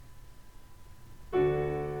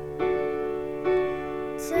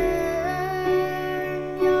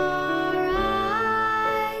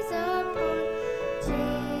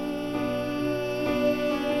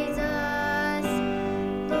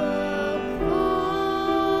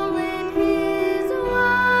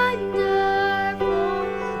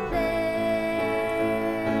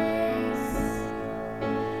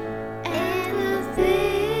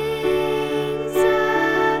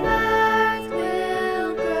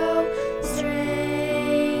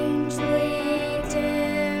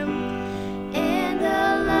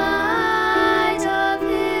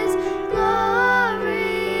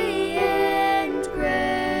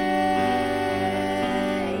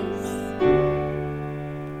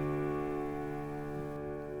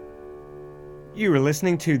You are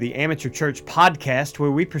listening to the Amateur Church Podcast, where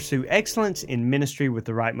we pursue excellence in ministry with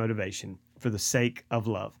the right motivation for the sake of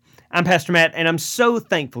love. I'm Pastor Matt, and I'm so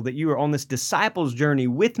thankful that you are on this disciples journey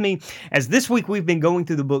with me, as this week we've been going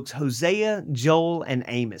through the books Hosea, Joel, and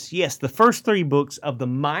Amos. Yes, the first three books of the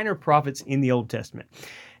minor prophets in the Old Testament.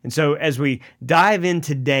 And so as we dive in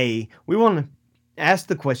today, we want to ask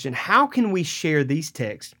the question, how can we share these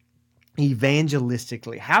texts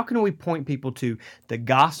evangelistically? How can we point people to the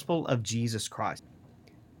gospel of Jesus Christ?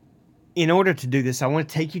 In order to do this, I want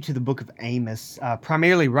to take you to the book of Amos,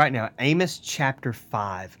 primarily right now, Amos chapter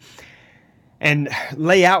 5, and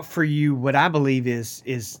lay out for you what I believe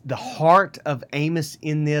is the heart of Amos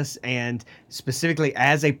in this, and specifically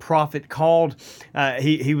as a prophet called.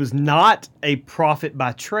 He was not a prophet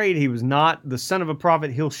by trade. He was not the son of a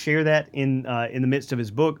prophet. He'll share that in the midst of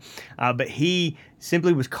his book, but he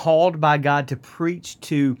simply was called by God to preach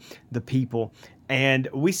to the people. And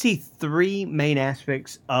we see three main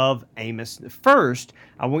aspects of Amos. First,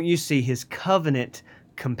 I want you to see his covenant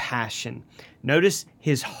compassion. Notice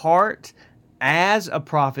his heart as a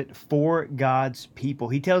prophet for God's people.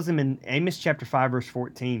 He tells them in Amos chapter 5, verse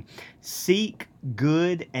 14, "Seek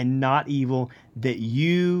good and not evil, that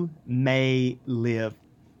you may live."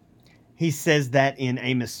 He says that in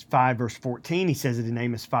Amos 5, verse 14. He says it in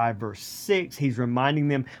Amos 5, verse 6. He's reminding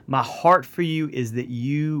them, my heart for you is that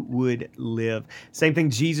you would live. Same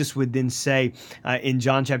thing Jesus would then say in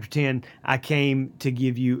John chapter 10, I came to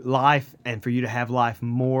give you life and for you to have life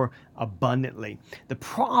more abundantly. The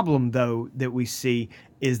problem, though, that we see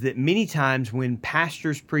is that many times when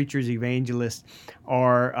pastors, preachers, evangelists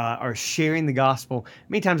are sharing the gospel,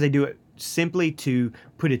 many times they do it simply to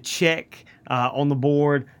put a check on the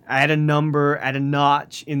board, add a number, add a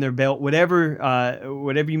notch in their belt, whatever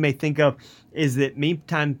you may think of, is that many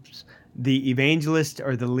times the evangelists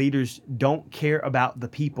or the leaders don't care about the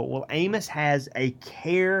people. Well, Amos has a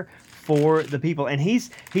care for the people, and he's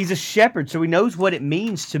a shepherd, so he knows what it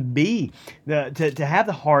means to be to have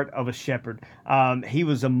the heart of a shepherd. He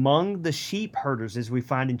was among the sheep herders, as we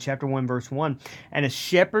find in chapter 1, verse 1, and a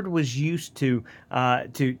shepherd was used to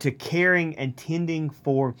caring and tending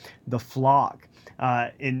for the flock.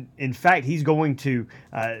 In fact, he's going to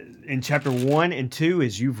in chapter 1 and 2,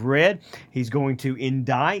 as you've read, he's going to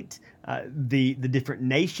indict the different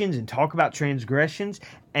nations and talk about transgressions.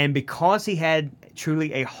 And because he had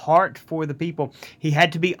truly a heart for the people, he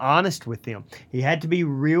had to be honest with them. He had to be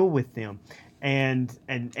real with them. And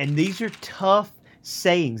these are tough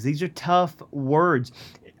sayings. These are tough words.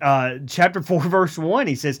 Chapter 4, verse 1,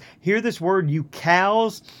 he says, "Hear this word, you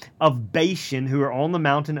cows of Bashan who are on the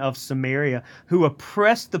mountain of Samaria, who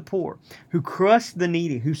oppress the poor, who crush the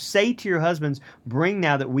needy, who say to your husbands, bring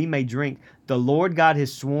now that we may drink. The Lord God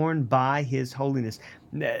has sworn by his holiness."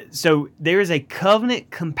 So there is a covenant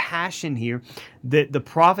compassion here that the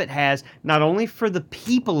prophet has, not only for the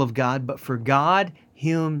people of God, but for God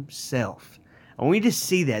himself. I want you to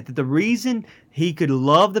see that the reason he could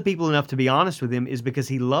love the people enough to be honest with them is because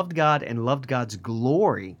he loved God and loved God's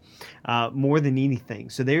glory more than anything.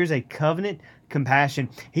 So there's a covenant compassion.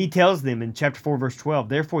 He tells them in chapter 4, verse 12,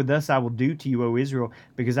 "Therefore thus I will do to you, O Israel,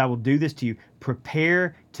 because I will do this to you.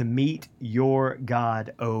 Prepare to meet your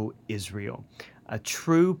God, O Israel." A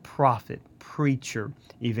true prophet, preacher,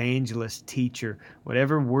 evangelist, teacher,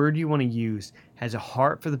 whatever word you want to use, has a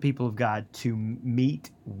heart for the people of God to meet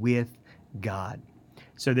with God.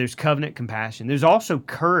 So there's covenant compassion. There's also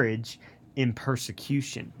courage in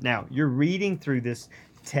persecution. Now, you're reading through this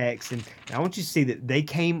text, and I want you to see that they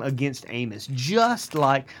came against Amos, just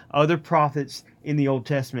like other prophets in the Old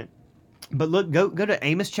Testament. But look, go to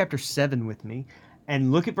Amos chapter 7 with me,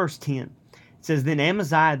 and look at verse 10. It says, "Then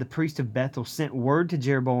Amaziah, the priest of Bethel, sent word to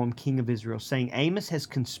Jeroboam, king of Israel, saying, Amos has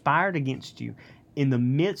conspired against you in the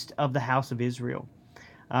midst of the house of Israel."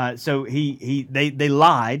 So they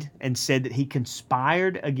lied and said that he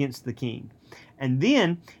conspired against the king. And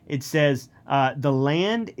then it says, the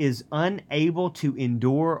land is unable to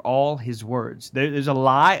endure all his words. There's a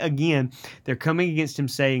lie again. They're coming against him,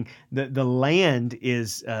 saying that the land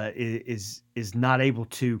is not able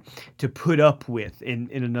to put up with, in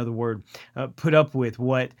another word, put up with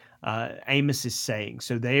what Amos is saying.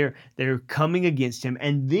 So they're coming against him.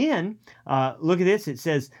 And then look at this. It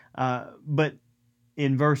says, but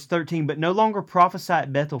in verse 13, "But no longer prophesy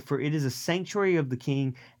at Bethel, for it is a sanctuary of the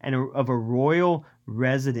king and of a royal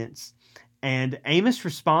residence." And Amos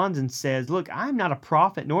responds and says, "Look, I am not a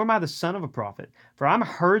prophet, nor am I the son of a prophet, for I'm a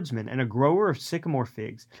herdsman and a grower of sycamore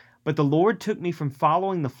figs. But the Lord took me from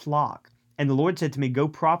following the flock, and the Lord said to me, go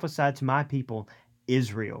prophesy to my people,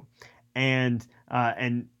 Israel." And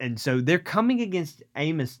so they're coming against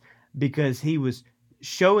Amos because he was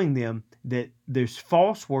showing them that there's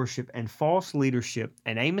false worship and false leadership,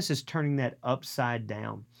 and Amos is turning that upside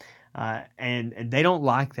down. And they don't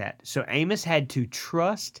like that. So Amos had to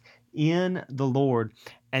trust in the Lord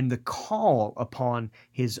and the call upon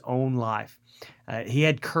his own life. He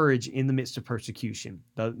had courage in the midst of persecution,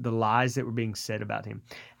 the lies that were being said about him.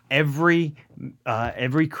 Every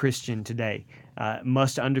Christian today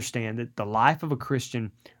must understand that the life of a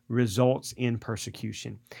Christian results in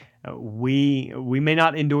persecution. We may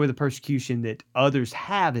not endure the persecution that others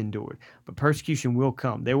have endured, but persecution will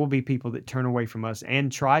come. There will be people that turn away from us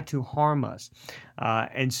and try to harm us.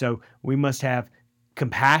 And so we must have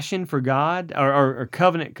compassion for God, or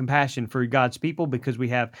covenant compassion for God's people, because we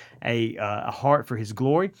have a heart for His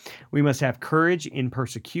glory. We must have courage in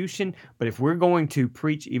persecution, but if we're going to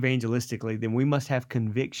preach evangelistically, then we must have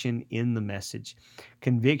conviction in the message,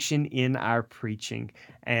 conviction in our preaching.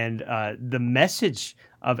 And the message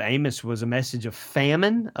of Amos was a message of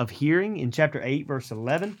famine, of hearing. In chapter 8, verse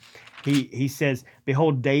 11, he says,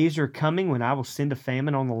 "Behold, days are coming when I will send a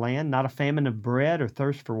famine on the land, not a famine of bread or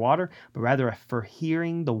thirst for water, but rather for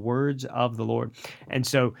hearing the words of the Lord." And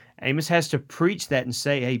so Amos has to preach that and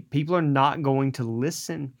say, hey, people are not going to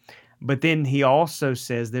listen. But then he also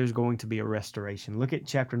says there's going to be a restoration. Look at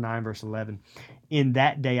chapter 9, verse 11. "In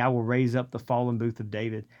that day I will raise up the fallen booth of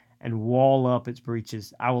David and wall up its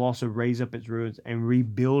breaches. I will also raise up its ruins and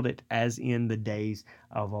rebuild it as in the days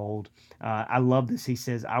of old." I love this. He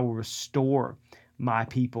says, "I will restore my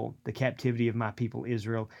people, the captivity of my people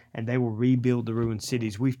Israel, and they will rebuild the ruined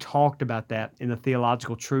cities." We've talked about that in the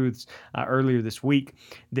theological truths earlier this week,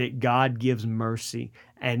 that God gives mercy.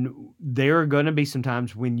 And there are going to be some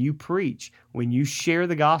times when you preach, when you share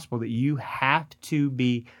the gospel, that you have to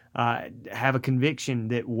be have a conviction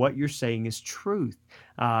that what you're saying is truth.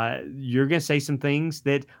 You're going to say some things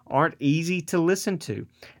that aren't easy to listen to.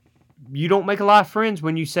 You don't make a lot of friends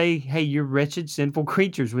when you say, hey, you're wretched, sinful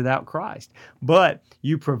creatures without Christ. But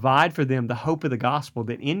you provide for them the hope of the gospel,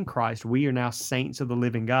 that in Christ we are now saints of the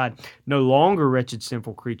living God, no longer wretched,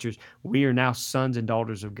 sinful creatures. We are now sons and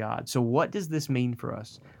daughters of God. So what does this mean for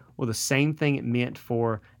us? Well, the same thing it meant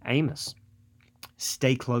for Amos.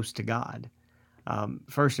 Stay close to God.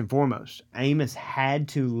 First and foremost, Amos had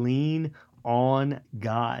to lean on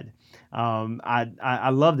God. I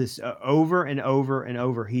love this. Over and over and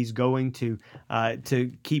over, he's going to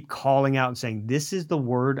keep calling out and saying, "This is the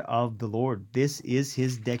word of the Lord. This is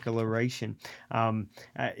His declaration."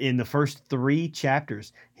 In the first 3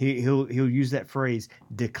 chapters, he'll use that phrase,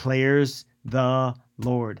 "declares the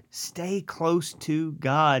Lord." Stay close to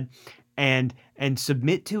God and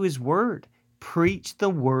submit to His word. Preach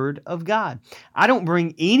the word of God. I don't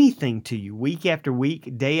bring anything to you week after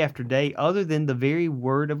week, day after day, other than the very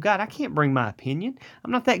word of God. I can't bring my opinion.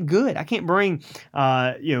 I'm not that good. I can't bring,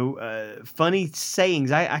 funny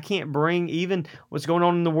sayings. I can't bring even what's going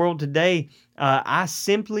on in the world today. I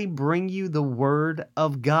simply bring you the word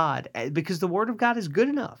of God, because the word of God is good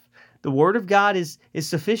enough. The word of God is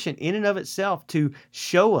sufficient in and of itself to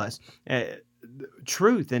show us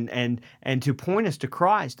truth and to point us to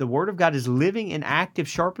Christ. The word of God is living and active,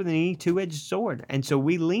 sharper than any two-edged sword. And so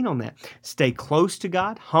we lean on that. Stay close to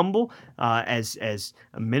God, humble as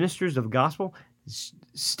ministers of the gospel.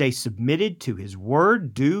 Stay submitted to His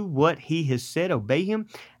word, do what He has said, obey Him,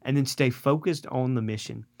 and then stay focused on the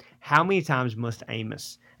mission. How many times must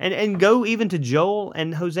Amos, and go even to Joel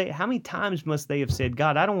and Hosea, how many times must they have said,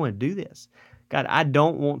 "God, I don't want to do this. God, I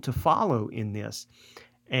don't want to follow in this."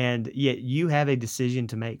 And yet you have a decision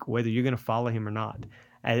to make, whether you're going to follow Him or not.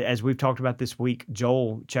 As we've talked about this week,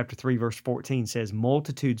 Joel chapter 3, verse 14 says,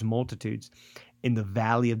 "Multitudes, multitudes in the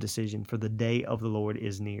valley of decision, for the day of the Lord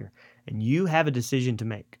is near." And you have a decision to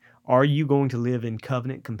make. Are you going to live in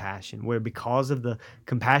covenant compassion, where because of the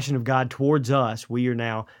compassion of God towards us, we are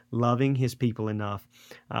now loving His people enough,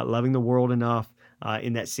 loving the world enough,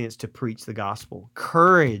 in that sense, to preach the gospel?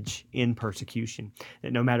 Courage in persecution,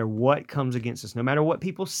 that no matter what comes against us, no matter what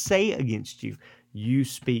people say against you, you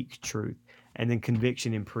speak truth. And then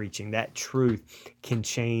conviction in preaching. That truth can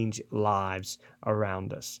change lives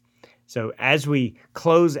around us. So as we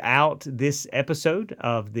close out this episode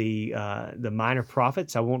of the Minor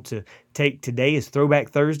Prophets, I want to take today as Throwback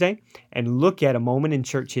Thursday and look at a moment in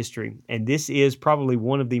church history. And this is probably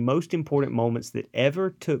one of the most important moments that ever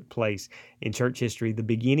took place in church history, the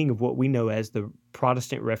beginning of what we know as the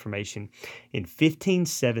Protestant Reformation in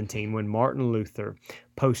 1517, when Martin Luther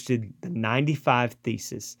posted the 95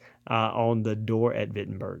 Theses on the door at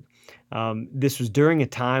Wittenberg. This was during a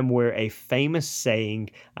time where a famous saying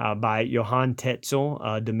by Johann Tetzel,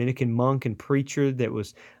 a Dominican monk and preacher that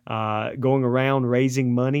was going around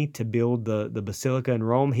raising money to build the basilica in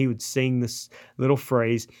Rome, he would sing this little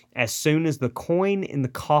phrase, "As soon as the coin in the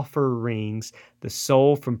coffer rings, the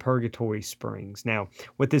soul from purgatory springs." Now,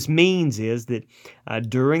 what this means is that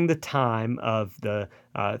during the time of the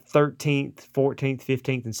 13th, 14th,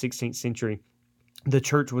 15th, and 16th century, the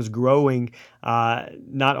church was growing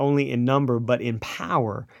not only in number but in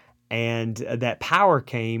power. And that power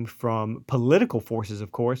came from political forces,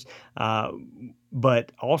 of course,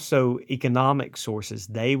 but also economic sources.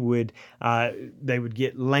 They would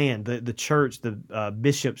get land. The church, the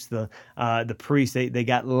bishops, the priests, they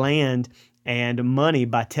got land and money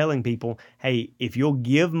by telling people, hey, if you'll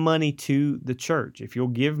give money to the church, if you'll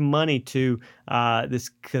give money to this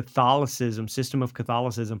Catholicism, system of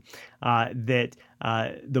Catholicism, that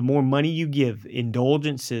the more money you give,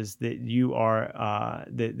 indulgences that you are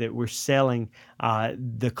that we're selling,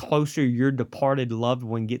 the closer your departed loved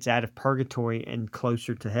one gets out of purgatory and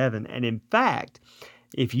closer to heaven. And in fact,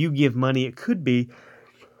 if you give money, it could be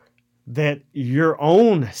that your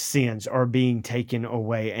own sins are being taken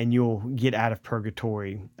away and you'll get out of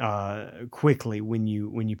purgatory quickly when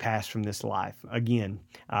you pass from this life. Again,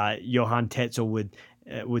 Johann Tetzel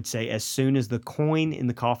would say, as soon as the coin in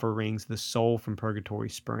the coffer rings, the soul from purgatory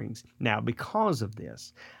springs. Now, because of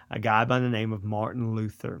this, a guy by the name of Martin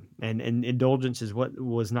Luther, and indulgence is what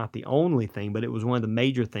was not the only thing, but it was one of the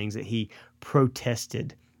major things that he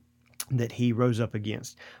protested, that he rose up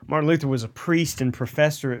against. Martin Luther was a priest and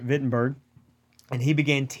professor at Wittenberg, and he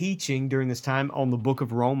began teaching during this time on the book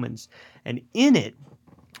of Romans. And in it,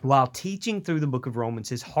 while teaching through the book of Romans,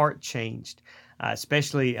 his heart changed,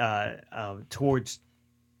 especially towards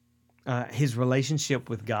his relationship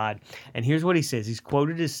with God. And here's what he says. He's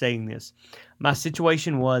quoted as saying this: "My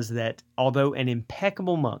situation was that although an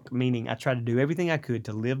impeccable monk, meaning I tried to do everything I could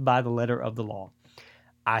to live by the letter of the law,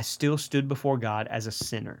 I still stood before God as a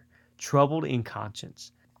sinner, troubled in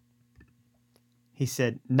conscience." He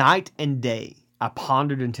said, "Night and day I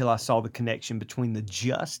pondered until I saw the connection between the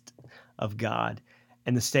just of God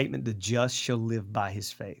and the statement, 'The just shall live by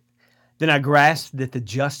his faith.' Then I grasped that the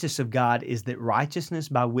justice of God is that righteousness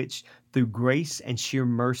by which, through grace and sheer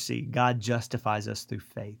mercy, God justifies us through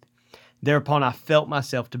faith. Thereupon I felt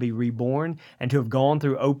myself to be reborn and to have gone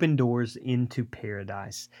through open doors into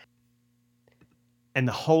paradise. And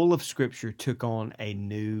the whole of Scripture took on a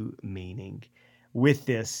new meaning." With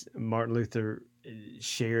this, Martin Luther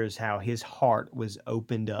shares how his heart was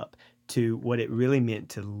opened up to what it really meant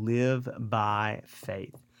to live by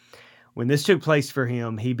faith. When this took place for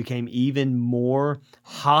him, he became even more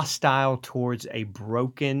hostile towards a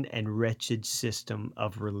broken and wretched system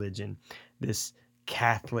of religion, this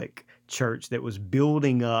Catholic church that was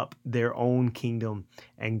building up their own kingdom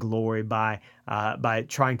and glory by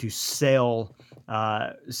trying to sell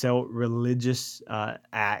religious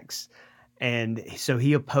acts. And so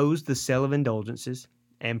he opposed the sale of indulgences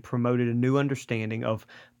and promoted a new understanding of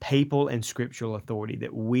papal and scriptural authority,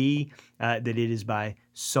 that it is by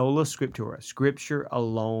sola scriptura, Scripture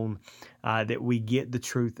alone, that we get the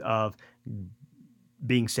truth of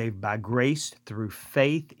being saved by grace through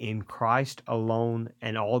faith in Christ alone,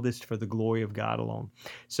 and all this for the glory of God alone.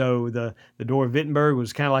 So the door of Wittenberg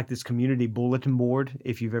was kind of like this community bulletin board,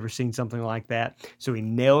 if you've ever seen something like that. So he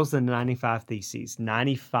nails the 95 Theses,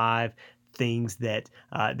 95 things that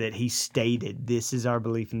he stated. This is our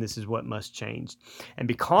belief and this is what must change. And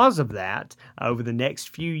because of that, over the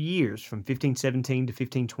next few years, from 1517 to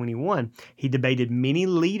 1521, he debated many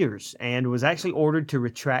leaders and was actually ordered to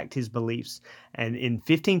retract his beliefs. And in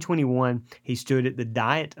 1521, he stood at the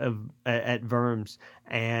Diet at Worms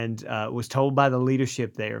and was told by the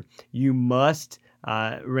leadership there, "You must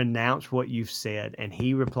renounce what you've said." And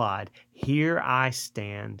he replied, "Here I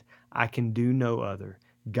stand. I can do no other.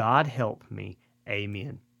 God help me.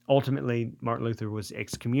 Amen." Ultimately, Martin Luther was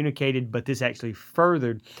excommunicated, but this actually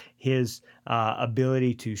furthered his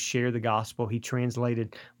ability to share the gospel. He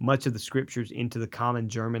translated much of the scriptures into the common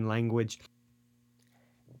German language.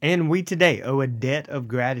 And we today owe a debt of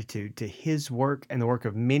gratitude to his work and the work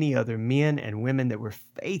of many other men and women that were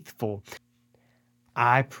faithful.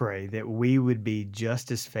 I pray that we would be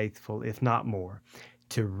just as faithful, if not more,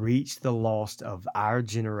 to reach the lost of our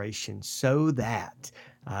generation, so that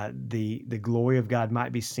the glory of God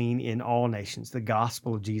might be seen in all nations, the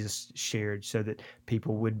gospel of Jesus shared, so that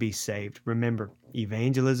people would be saved. Remember,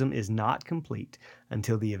 evangelism is not complete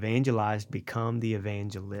until the evangelized become the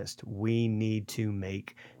evangelist. We need to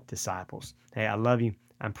make disciples. Hey, I love you.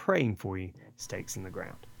 I'm praying for you. Stakes in the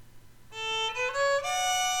ground.